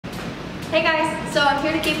Hey guys, so I'm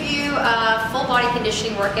here to give you a full body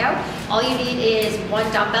conditioning workout. All you need is one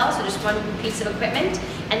dumbbell, so just one piece of equipment.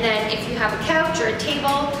 And then if you have a couch or a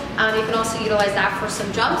table, you can also utilize that for some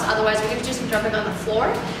jumps. Otherwise, we're gonna do some jumping on the floor.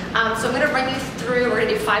 So I'm gonna run you through, we're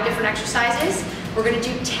gonna do 5 different exercises. We're gonna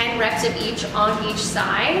do 10 reps of each on each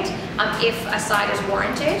side, if a side is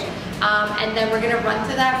warranted. And then we're gonna run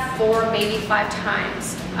through that 4, maybe 5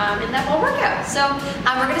 times in that whole workout. So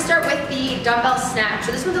we're gonna start with the dumbbell snatch.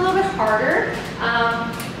 So this one's a little bit harder.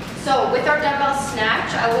 So with our dumbbell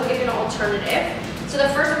snatch, I will give you an alternative. So the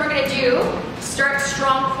first one we're gonna do, start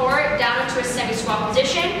strong core down into a semi-squat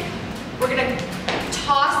position. We're gonna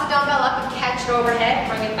toss the dumbbell up and catch it overhead,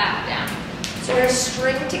 bring it back down. So we're gonna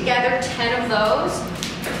string together 10 of those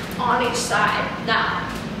on each side. Now,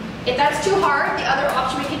 if that's too hard, the other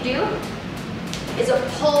option we can do is a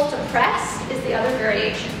pull to press is the other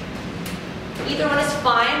variation. Either one is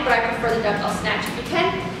fine, but I prefer the dumbbell snatch if you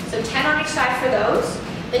can. So 10 on each side for those.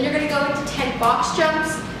 Then you're gonna go into 10 box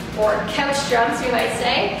jumps, or couch jumps, you might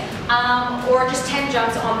say, or just 10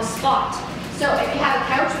 jumps on the spot. So if you have a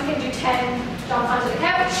couch, we can do 10 jumps onto the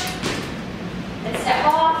couch, and step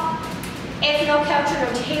off. If no couch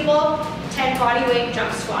or no table, 10 body weight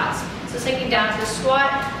jump squats. So sinking down to the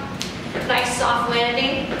squat, nice soft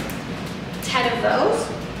landing, 10 of those.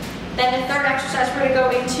 Then the third exercise we're gonna go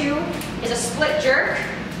into is a split jerk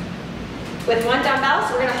with one dumbbell.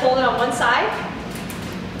 So we're gonna hold it on one side.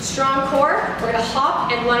 Strong core, we're gonna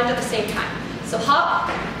hop and lunge at the same time. So hop,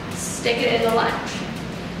 stick it in the lunge.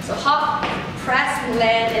 So hop, press,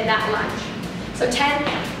 land in that lunge. So 10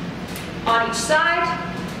 on each side.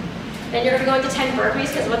 Then you're gonna go into 10 burpees,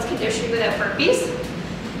 because what's conditioning without burpees?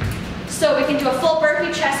 So we can do a full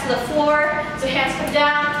burpee, chest to the floor. So hands come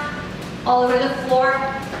down, all over the floor,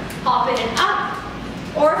 hop in and up.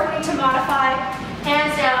 Or if we need to modify,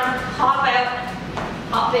 hands down, hop out,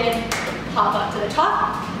 hop in, hop up to the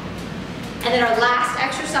top. And then our last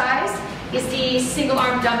exercise is the single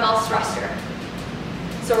arm dumbbell thruster.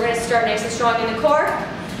 So we're gonna start nice and strong in the core,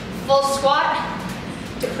 full squat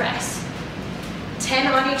to press. 10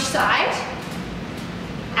 on each side.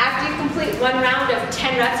 After you complete one round of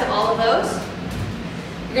 10 reps of all of those,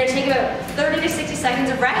 you're gonna take about 30 to 60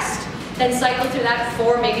 seconds of rest, then cycle through that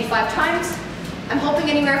 4, maybe 5 times. I'm hoping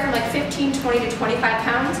anywhere from like 15, 20 to 25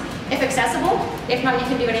 pounds, if accessible. If not, you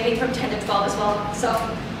can do anything from 10 to 12 as well. So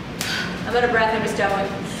I'm out of breath, I'm just going.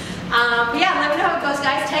 But yeah, let me know how it goes,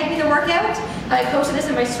 guys. Tag me the workout. I posted this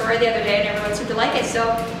in my story the other day and everyone seemed to like it, so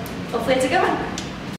hopefully it's a good one.